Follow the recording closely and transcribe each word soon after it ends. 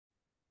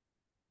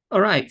All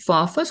right, for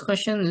our first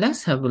question,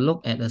 let's have a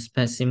look at a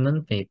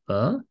specimen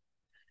paper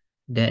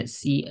that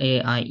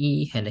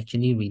CAIE had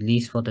actually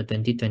released for the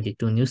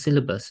 2022 new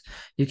syllabus.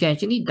 You can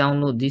actually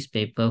download this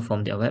paper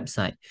from their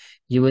website.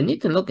 You will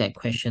need to look at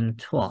question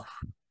 12.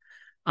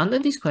 Under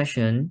this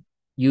question,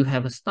 you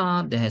have a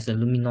star that has a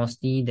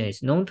luminosity that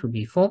is known to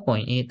be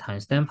 4.8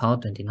 times 10 power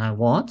 29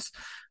 watts.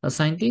 A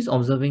scientist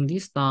observing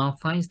this star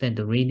finds that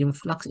the radiant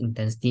flux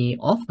intensity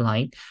of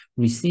light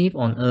received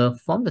on Earth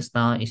from the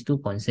star is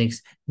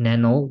 2.6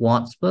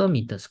 nanowatts per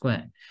meter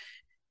squared.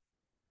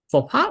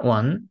 For part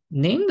 1,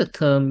 name the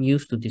term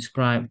used to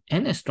describe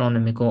an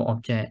astronomical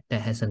object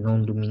that has a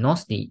known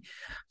luminosity.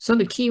 So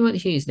the keyword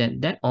here is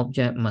that that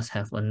object must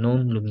have a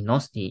known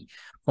luminosity.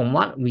 From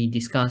what we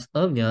discussed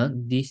earlier,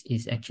 this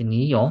is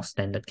actually your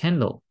standard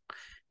candle.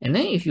 And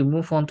then if you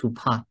move on to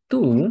part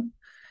 2,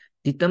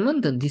 determine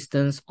the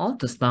distance of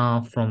the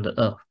star from the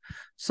Earth.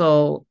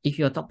 So if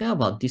you're talking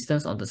about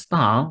distance of the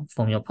star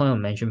from your point of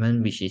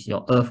measurement, which is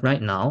your Earth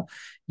right now,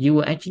 you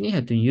will actually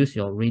have to use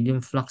your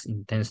radiant flux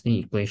intensity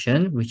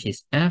equation, which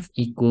is F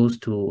equals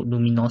to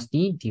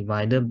luminosity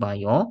divided by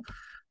your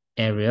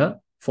area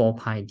 4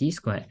 pi d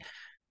squared.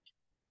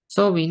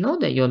 So we know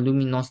that your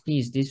luminosity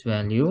is this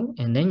value,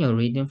 and then your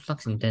radiant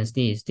flux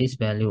intensity is this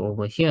value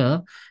over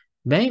here.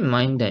 Bear in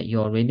mind that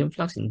your radiant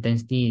flux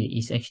intensity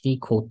is actually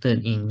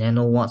quoted in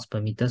nanowatts per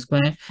meter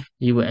square.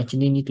 You will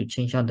actually need to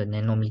change out the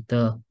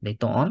nanometer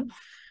later on.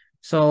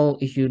 So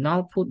if you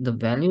now put the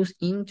values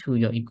into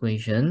your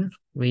equation,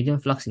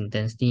 radiant flux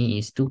intensity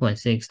is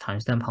 2.6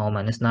 times 10 power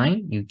minus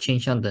 9. You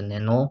change out the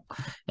nano,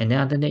 and then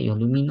after that, your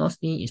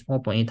luminosity is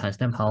 4.8 times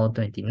 10 power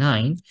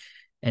 29.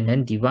 And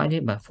then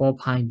divided by 4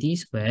 pi d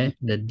squared.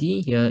 The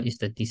d here is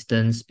the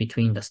distance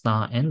between the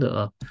star and the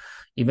Earth.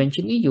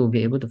 Eventually, you'll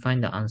be able to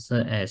find the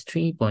answer as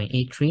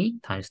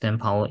 3.83 times 10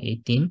 power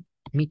 18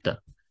 meter.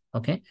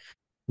 Okay.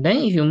 Then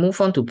if you move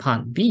on to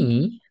part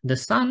B, the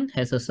sun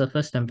has a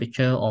surface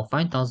temperature of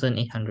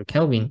 5,800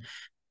 Kelvin.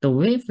 The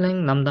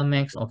wavelength lambda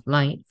max of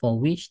light for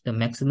which the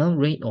maximum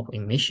rate of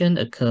emission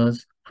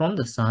occurs from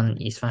the sun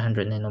is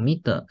 500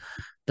 nanometer.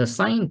 The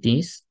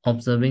scientist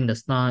observing the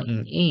star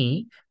in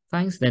A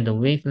finds that the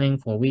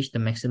wavelength for which the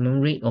maximum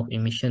rate of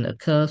emission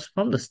occurs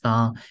from the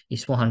star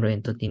is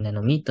 430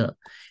 nanometer.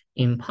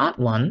 In part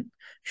 1,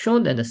 show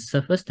that the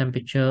surface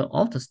temperature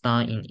of the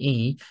star in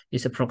A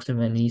is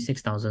approximately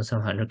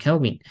 6,700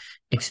 Kelvin.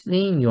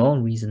 Explain your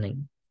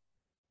reasoning.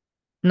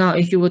 Now,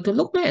 if you were to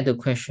look back at the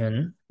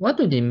question, what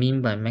do they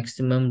mean by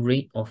maximum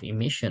rate of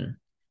emission?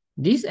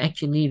 This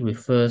actually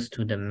refers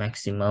to the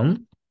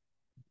maximum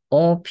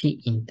or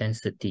peak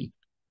intensity.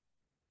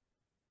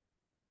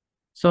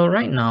 So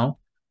right now,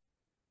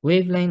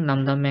 wavelength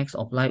lambda max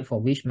of light for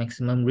which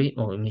maximum rate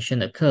of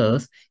emission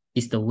occurs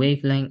is the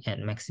wavelength at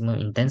maximum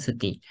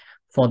intensity.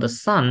 For the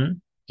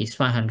sun, it's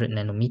 500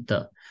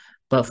 nanometer.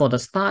 But for the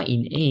star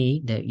in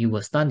A that you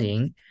were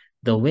studying,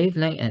 the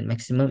wavelength at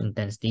maximum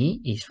intensity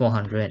is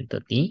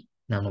 430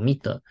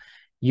 nanometer.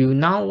 You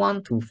now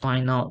want to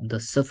find out the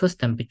surface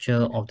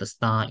temperature of the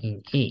star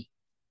in A.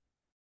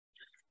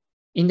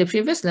 In the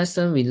previous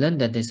lesson, we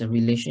learned that there's a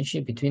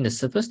relationship between the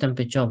surface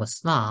temperature of a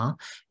star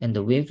and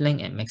the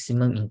wavelength at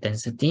maximum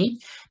intensity.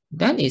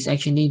 That is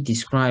actually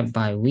described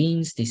by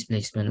Wien's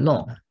displacement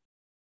law.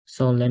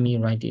 So let me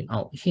write it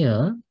out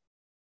here.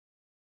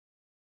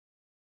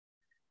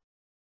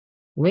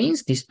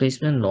 Wien's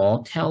displacement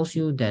law tells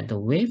you that the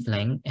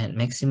wavelength at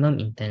maximum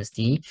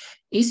intensity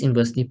is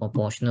inversely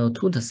proportional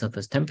to the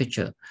surface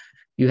temperature.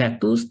 You have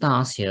two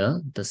stars here,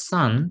 the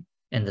sun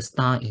and the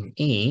star in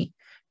A.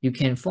 You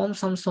can form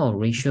some sort of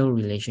ratio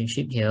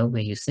relationship here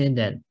where you say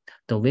that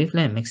the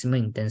wavelength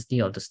maximum intensity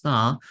of the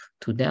star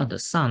to that of the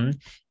sun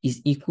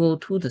is equal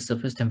to the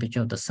surface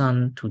temperature of the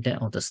sun to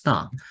that of the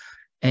star.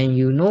 And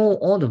you know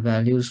all the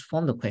values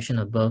from the question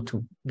above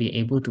to be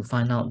able to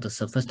find out the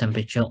surface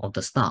temperature of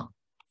the star.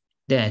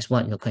 That is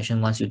what your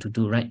question wants you to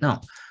do right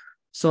now.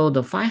 So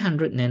the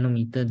 500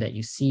 nanometer that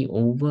you see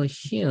over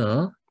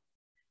here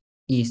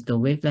is the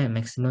wavelength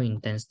maximum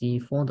intensity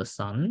for the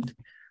sun.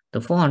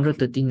 The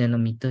 430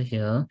 nanometer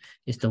here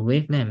is the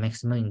wavelength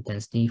maximum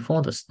intensity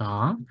for the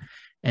star.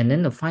 And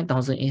then the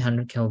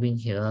 5,800 Kelvin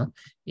here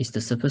is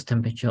the surface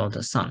temperature of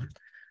the sun.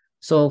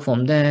 So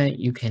from there,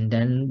 you can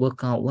then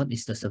work out what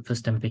is the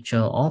surface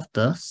temperature of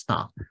the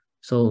star.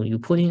 So you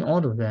put in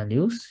all the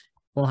values,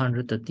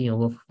 430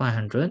 over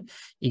 500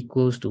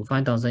 equals to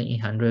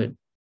 5,800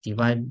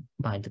 divided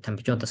by the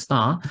temperature of the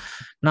star.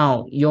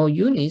 Now, your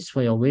units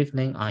for your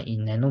wavelength are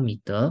in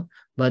nanometer,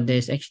 but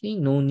there's actually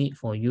no need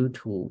for you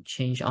to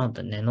change out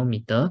the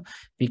nanometer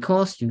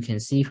because you can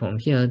see from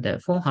here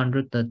that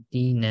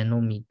 430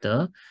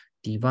 nanometer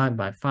divided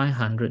by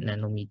 500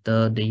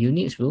 nanometer, the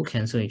units will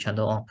cancel each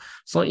other off.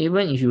 So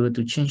even if you were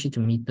to change it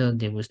to meter,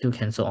 they will still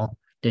cancel off.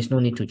 There's no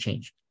need to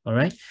change, all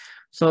right?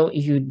 So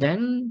if you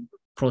then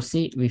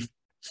proceed with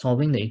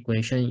solving the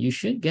equation, you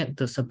should get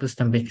the surface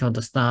temperature of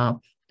the star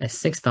as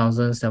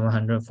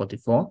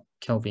 6,744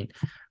 Kelvin.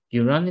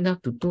 You run it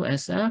up to 2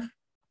 SF,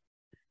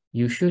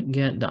 you should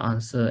get the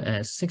answer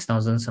as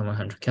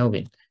 6,700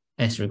 Kelvin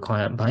as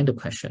required by the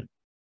question.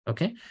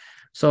 Okay.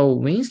 So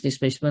Wien's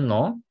displacement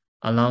law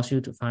allows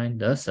you to find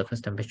the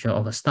surface temperature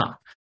of a star.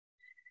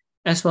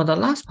 As for the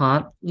last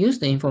part, use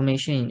the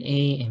information in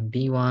A and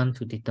B1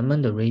 to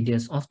determine the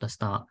radius of the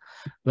star.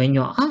 When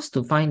you're asked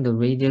to find the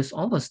radius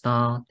of a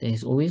star, there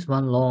is always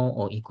one law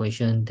or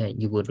equation that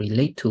you would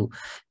relate to.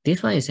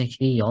 This one is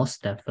actually your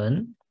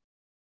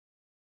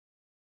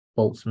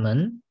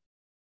Stefan-Boltzmann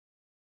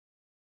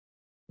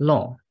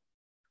law,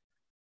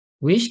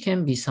 which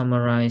can be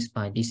summarized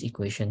by this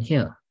equation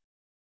here.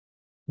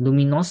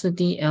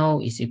 Luminosity L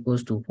is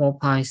equals to 4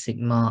 pi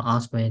sigma r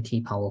squared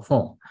t power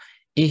 4.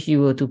 If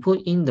you were to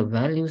put in the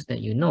values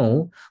that you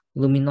know,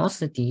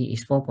 luminosity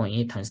is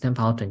 4.8 times 10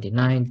 power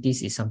 29.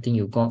 This is something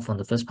you got from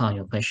the first part of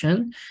your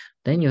question.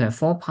 Then you have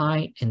 4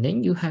 pi, and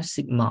then you have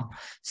sigma.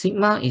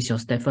 Sigma is your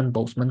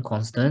Stefan-Boltzmann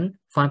constant,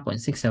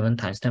 5.67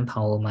 times 10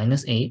 power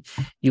minus 8.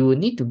 You will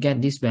need to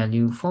get this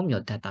value from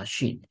your data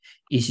sheet.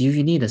 It's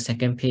usually the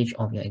second page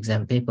of your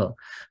exam paper.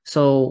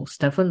 So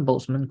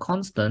Stefan-Boltzmann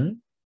constant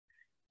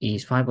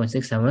is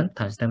 5.67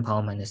 times 10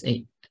 power minus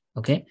 8.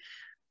 Okay.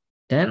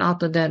 Then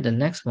after that, the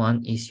next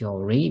one is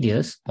your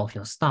radius of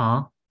your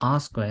star, r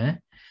squared,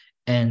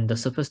 and the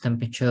surface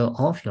temperature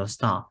of your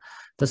star.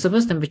 The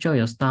surface temperature of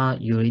your star,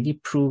 you already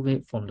proved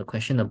it from the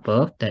question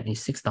above, that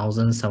is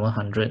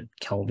 6,700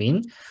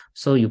 Kelvin.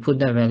 So you put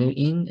that value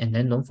in, and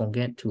then don't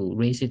forget to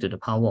raise it to the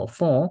power of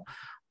 4.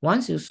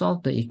 Once you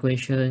solve the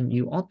equation,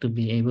 you ought to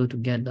be able to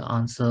get the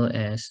answer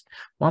as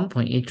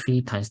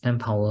 1.83 times 10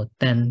 power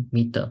 10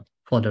 meter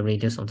for the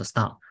radius of the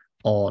star,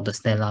 or the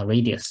stellar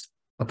radius.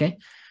 Okay.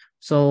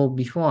 So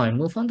before I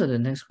move on to the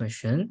next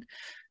question,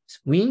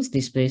 Wien's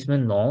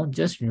displacement law,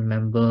 just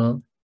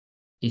remember,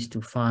 is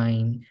to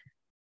find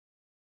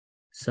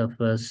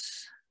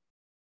surface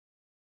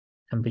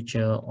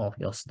temperature of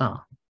your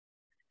star.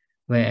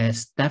 Whereas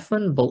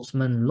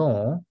Stefan-Boltzmann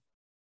law,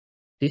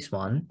 this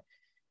one,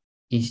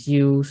 is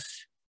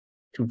used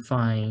to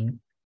find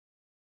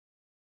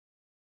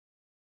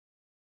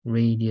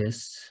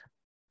radius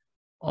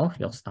of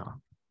your star.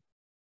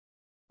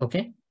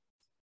 Okay?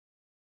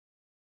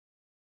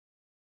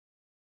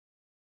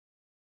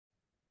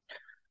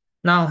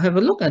 Now, have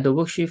a look at the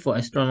worksheet for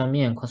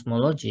astronomy and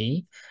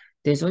cosmology.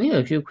 There's only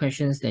a few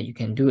questions that you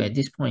can do at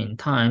this point in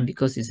time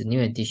because it's a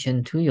new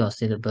addition to your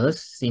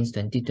syllabus since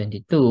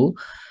 2022.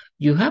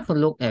 You have a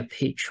look at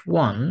page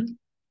 1.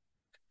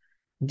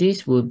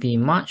 This will be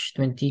March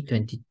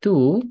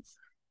 2022,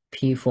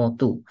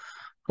 P42.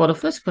 For the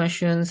first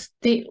question,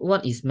 state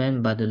what is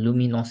meant by the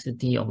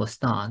luminosity of a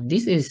star.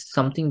 This is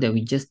something that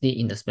we just did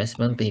in the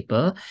specimen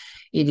paper.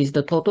 It is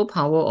the total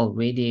power of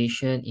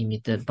radiation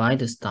emitted by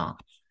the star.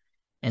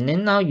 And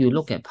then now you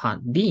look at part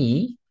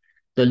B,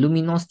 the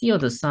luminosity of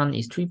the sun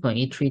is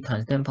 3.83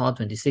 times 10 power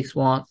 26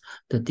 watt.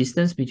 The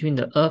distance between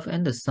the earth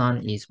and the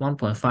sun is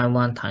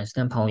 1.51 times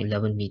 10 power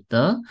 11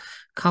 meter.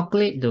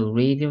 Calculate the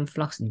radiant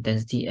flux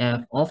intensity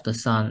F of the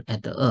sun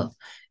at the earth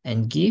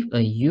and give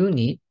a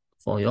unit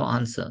for your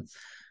answer.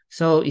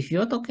 So if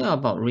you're talking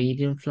about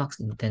radiant flux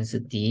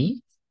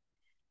intensity,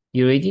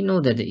 you already know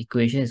that the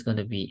equation is going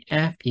to be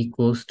F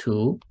equals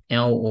to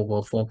L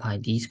over 4 pi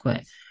d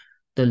squared.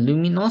 The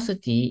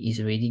luminosity is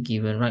already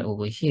given right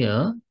over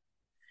here.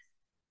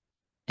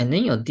 And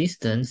then your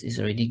distance is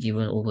already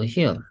given over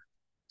here.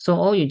 So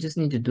all you just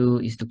need to do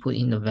is to put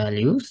in the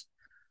values.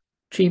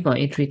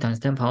 3.83 times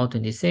 10 power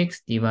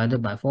 26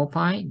 divided by 4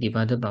 pi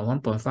divided by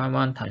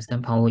 1.51 times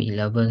 10 power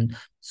 11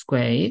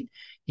 squared.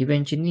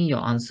 Eventually,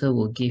 your answer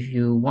will give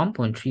you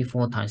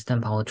 1.34 times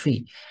 10 power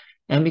 3.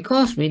 And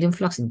because radiant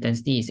flux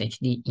intensity is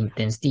actually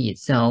intensity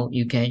itself,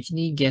 you can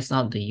actually guess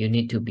out the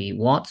unit to be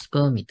watts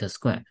per meter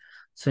square.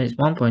 So it's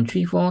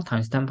 1.34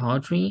 times 10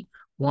 power 3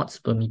 watts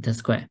per meter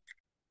square.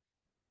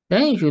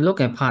 Then if you look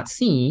at part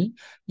C,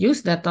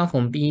 use data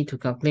from B to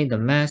calculate the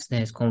mass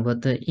that is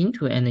converted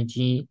into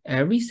energy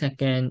every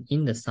second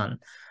in the sun.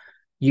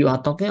 You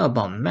are talking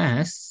about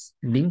mass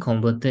being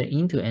converted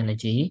into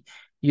energy.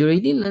 You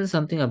already learned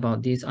something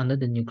about this under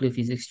the nuclear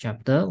physics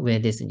chapter, where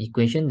there's an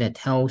equation that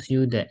tells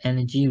you the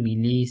energy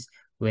released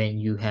when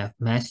you have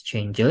mass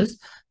changes.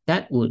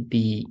 That would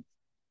be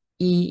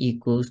E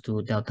equals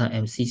to delta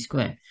mc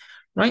squared.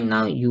 Right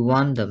now, you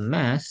want the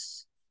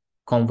mass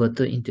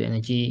converted into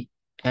energy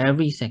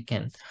every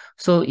second.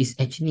 So it's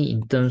actually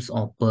in terms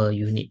of per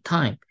unit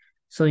time.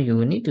 So you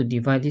will need to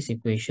divide this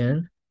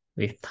equation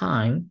with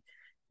time.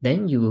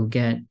 Then you will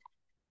get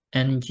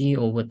energy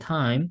over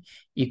time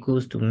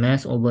equals to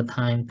mass over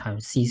time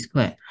times c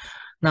squared.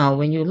 Now,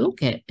 when you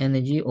look at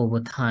energy over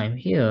time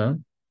here,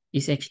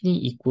 it's actually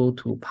equal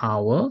to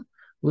power,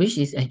 which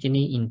is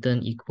actually in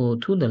turn equal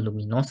to the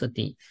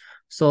luminosity.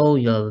 So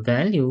your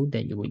value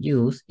that you would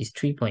use is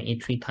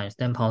 3.83 times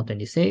 10 power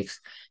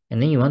 26.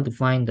 And then you want to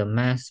find the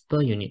mass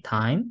per unit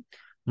time,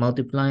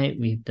 multiply it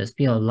with the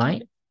speed of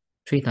light,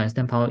 3 times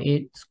 10 power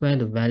 8, square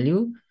the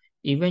value.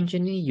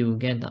 Eventually, you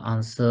get the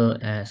answer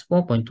as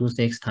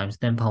 4.26 times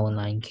 10 power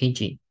 9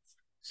 kg.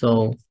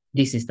 So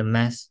this is the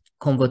mass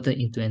converted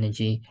into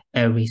energy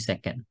every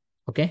second.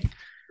 Okay.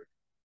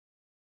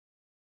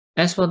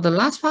 As for the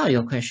last part of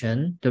your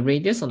question, the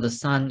radius of the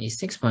sun is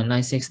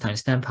 6.96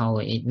 times 10 power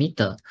 8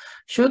 meter.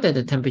 Show that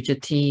the temperature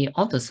T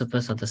of the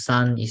surface of the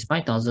sun is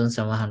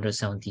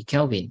 5,770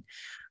 Kelvin.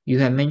 You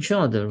have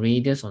mentioned of the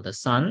radius of the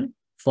sun,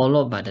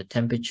 followed by the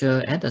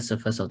temperature at the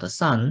surface of the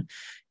sun.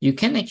 You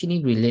can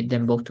actually relate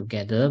them both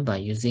together by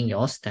using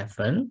your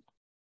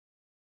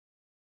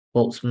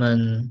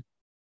Stefan-Boltzmann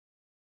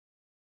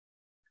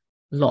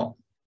Law,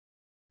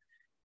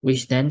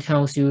 which then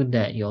tells you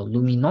that your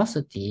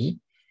luminosity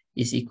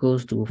is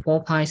equals to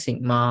 4 pi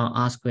sigma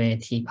r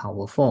squared T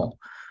power 4.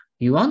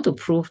 You want to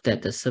prove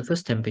that the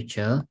surface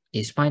temperature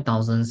is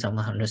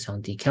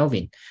 5,770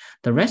 Kelvin.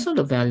 The rest of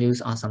the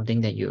values are something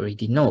that you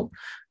already know.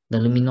 The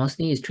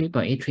luminosity is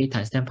 3.83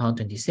 times 10 power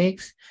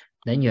 26.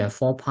 Then you have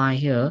 4 pi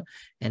here.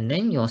 And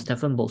then your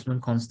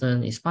Stefan-Boltzmann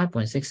constant is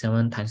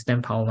 5.67 times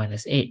 10 power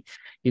minus 8.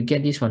 You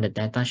get this from the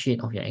data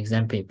sheet of your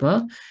exam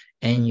paper.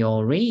 And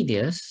your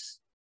radius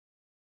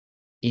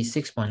is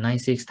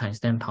 6.96 times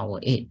 10 power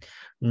 8.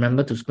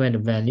 Remember to square the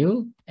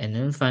value, and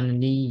then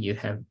finally you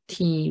have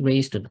T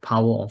raised to the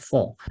power of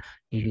 4.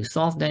 If you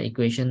solve that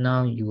equation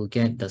now, you will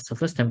get the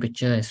surface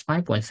temperature is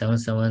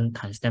 5.77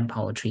 times 10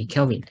 power 3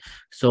 Kelvin.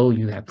 So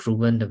you have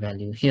proven the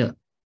value here.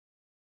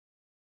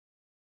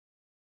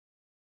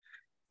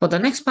 For the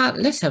next part,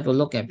 let's have a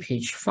look at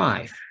page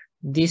 5.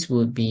 This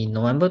would be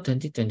November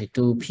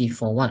 2022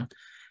 P41.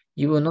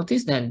 You will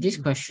notice that this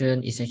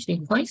question is actually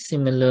quite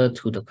similar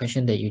to the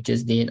question that you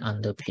just did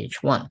under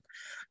page 1.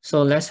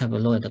 So let's have a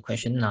look at the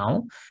question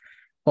now.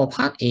 For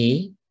part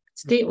A,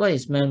 state what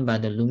is meant by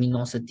the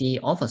luminosity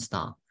of a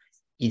star.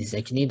 It is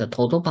actually the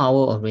total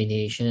power of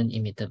radiation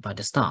emitted by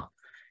the star.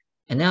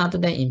 And then after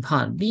that, in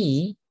part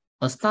B,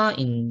 a star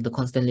in the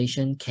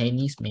constellation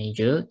Canis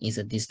Major is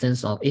a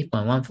distance of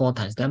 8.14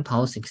 times 10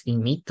 power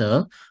 16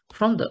 meter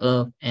from the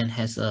Earth and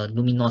has a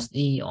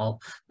luminosity of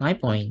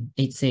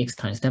 9.86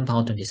 times 10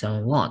 power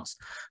 27 watts.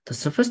 The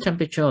surface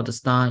temperature of the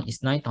star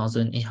is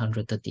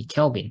 9,830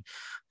 Kelvin.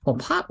 For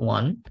part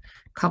 1,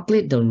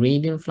 calculate the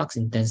radiant flux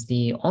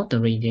intensity of the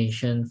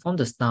radiation from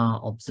the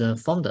star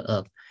observed from the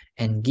Earth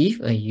and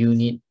give a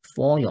unit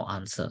for your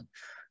answer.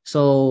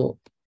 So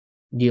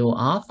you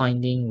are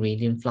finding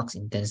radiant flux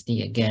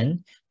intensity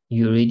again.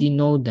 You already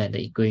know that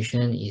the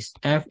equation is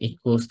F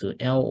equals to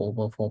L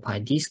over 4 pi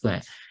d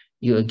squared.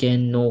 You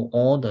again know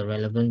all the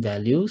relevant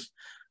values.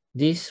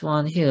 This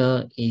one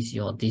here is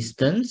your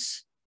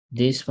distance.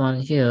 This one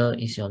here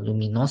is your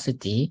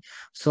luminosity.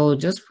 So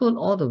just put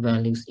all the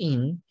values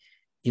in.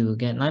 You will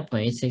get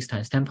 9.86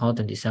 times 10 power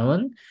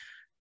 27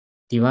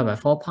 divided by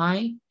 4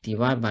 pi,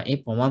 divided by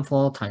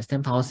 8.14 times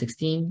 10 power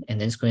 16, and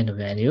then square the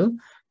value.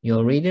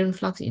 Your radiant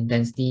flux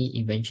intensity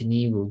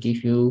eventually will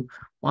give you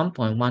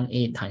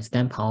 1.18 times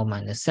 10 power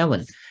minus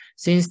 7.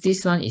 Since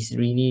this one is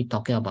really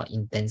talking about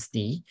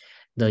intensity,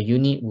 the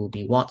unit will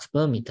be watts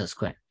per meter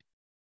squared.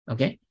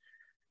 Okay.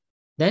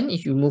 Then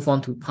if you move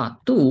on to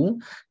part 2,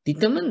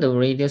 determine the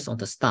radius of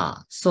the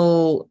star.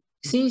 So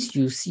since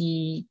you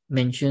see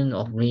mention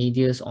of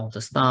radius of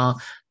the star,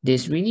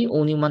 there's really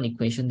only one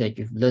equation that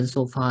you've learned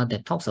so far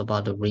that talks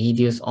about the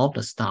radius of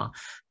the star.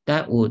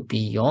 That would be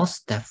your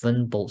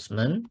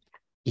Stefan-Boltzmann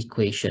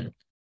equation,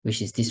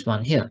 which is this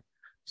one here.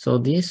 So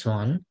this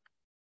one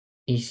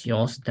is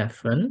your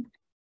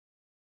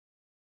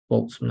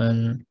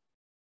Stefan-Boltzmann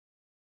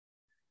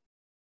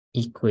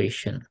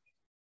equation.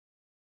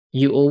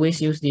 You always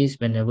use this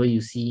whenever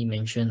you see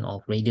mention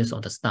of radius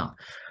of the star.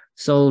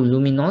 So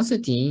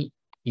luminosity,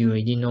 you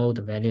already know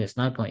the value is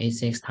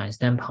 9.86 times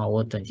 10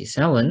 power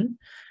 27.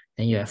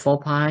 Then you have 4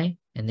 pi,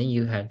 and then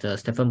you have the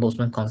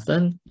Stefan-Boltzmann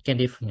constant, get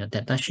it from your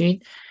data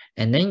sheet.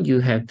 And then you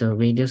have the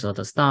radius of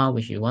the star,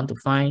 which you want to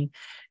find.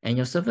 And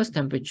your surface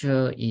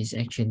temperature is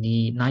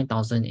actually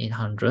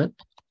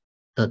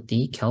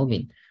 9,830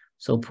 Kelvin.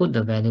 So put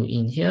the value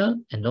in here,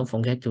 and don't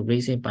forget to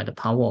raise it by the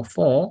power of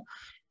 4.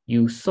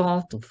 You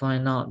solve to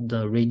find out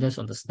the radius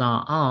of the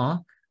star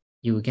R,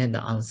 you will get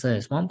the answer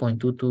as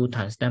 1.22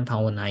 times 10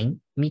 power 9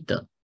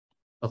 meter.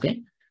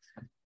 Okay.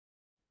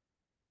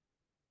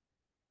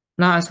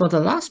 Now, as for the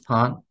last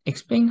part,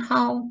 explain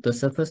how the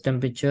surface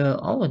temperature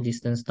of a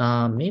distant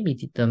star may be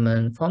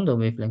determined from the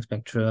wavelength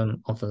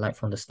spectrum of the light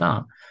from the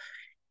star.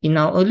 In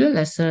our earlier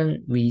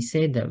lesson, we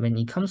said that when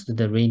it comes to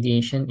the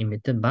radiation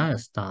emitted by a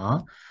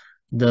star,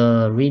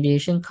 the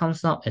radiation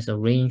comes out as a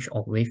range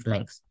of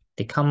wavelengths.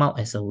 They come out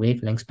as a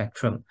wavelength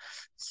spectrum,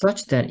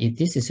 such that if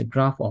this is a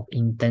graph of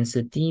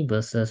intensity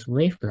versus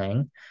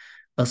wavelength,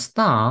 a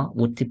star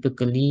would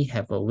typically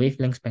have a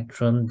wavelength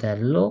spectrum that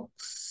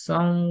looks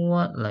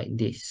somewhat like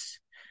this.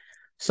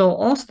 So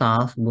all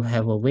stars will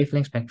have a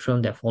wavelength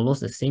spectrum that follows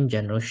the same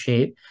general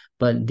shape,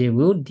 but they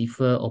will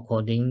differ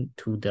according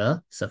to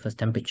the surface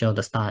temperature of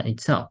the star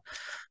itself.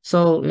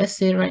 So let's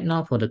say right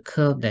now for the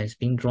curve that is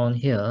being drawn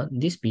here,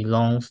 this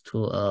belongs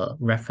to a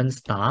reference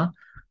star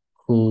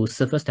whose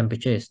surface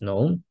temperature is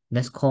known.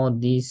 Let's call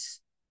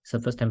this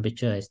surface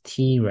temperature as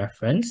T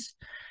reference.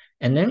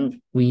 And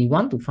then we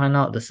want to find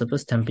out the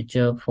surface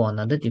temperature for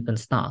another different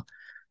star.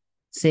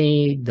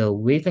 Say the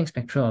wavelength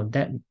spectrum of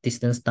that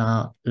distant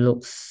star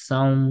looks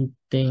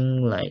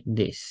something like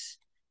this.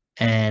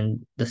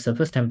 And the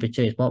surface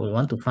temperature is what we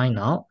want to find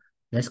out.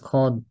 Let's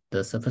call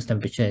the surface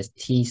temperature as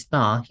T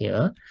star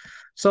here.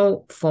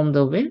 So from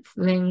the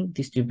wavelength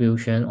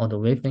distribution or the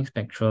wavelength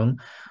spectrum,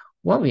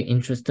 what we're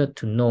interested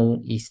to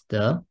know is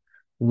the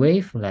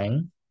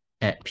wavelength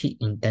at peak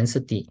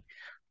intensity.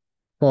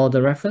 For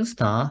the reference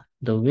star,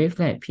 the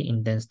wavelength at peak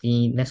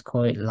intensity, let's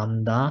call it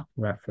lambda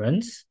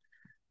reference.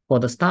 For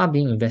the star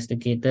being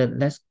investigated,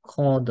 let's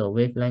call the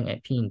wavelength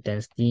at peak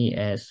intensity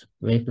as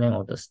wavelength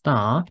of the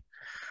star.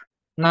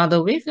 Now,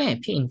 the wavelength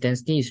at peak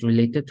intensity is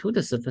related to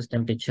the surface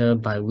temperature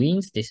by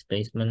Wien's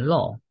displacement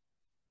law,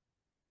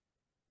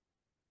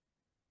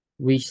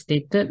 which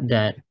stated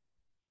that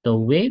the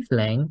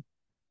wavelength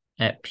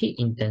at peak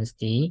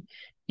intensity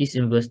is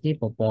inversely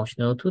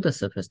proportional to the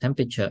surface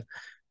temperature.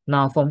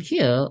 Now, from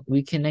here,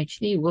 we can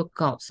actually work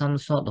out some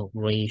sort of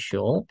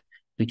ratio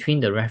between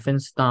the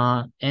reference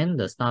star and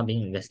the star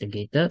being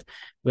investigated,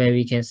 where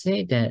we can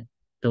say that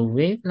the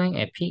wavelength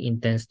at peak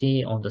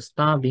intensity of the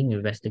star being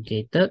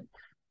investigated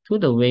to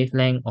the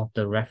wavelength of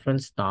the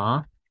reference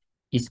star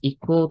is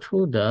equal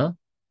to the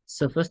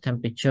surface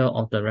temperature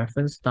of the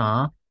reference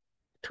star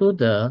to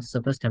the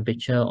surface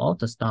temperature of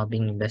the star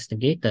being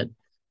investigated.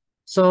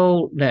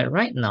 So that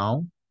right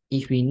now,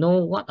 if we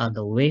know what are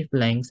the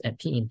wavelengths at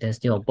peak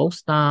intensity of both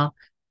star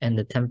and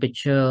the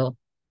temperature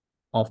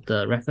of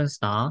the reference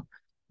star,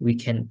 we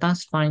can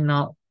thus find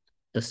out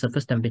the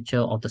surface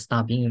temperature of the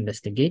star being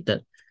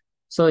investigated.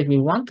 So if we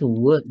want to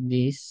word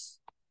this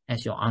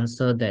as your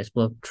answer that's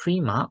worth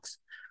 3 marks,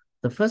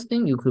 the first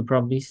thing you could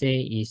probably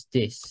say is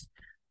this.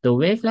 The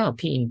wavelength of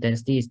peak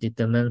intensity is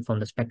determined from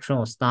the spectrum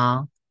of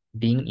star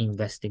being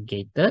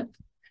investigated.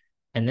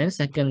 And then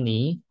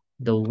secondly,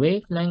 the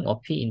wavelength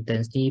of peak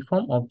intensity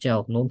from object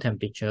of known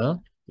temperature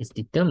is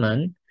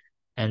determined.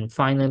 And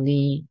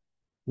finally,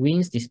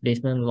 Wien's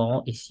displacement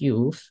law is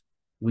used,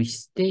 which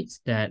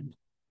states that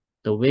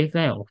the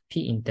wavelength of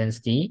peak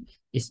intensity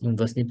is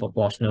inversely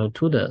proportional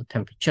to the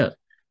temperature.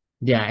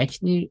 They are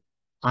actually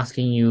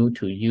asking you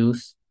to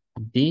use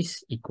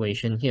this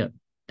equation here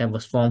that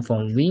was formed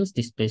from Wien's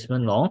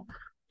displacement law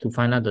to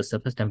find out the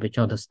surface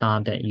temperature of the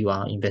star that you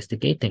are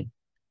investigating.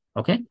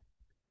 Okay?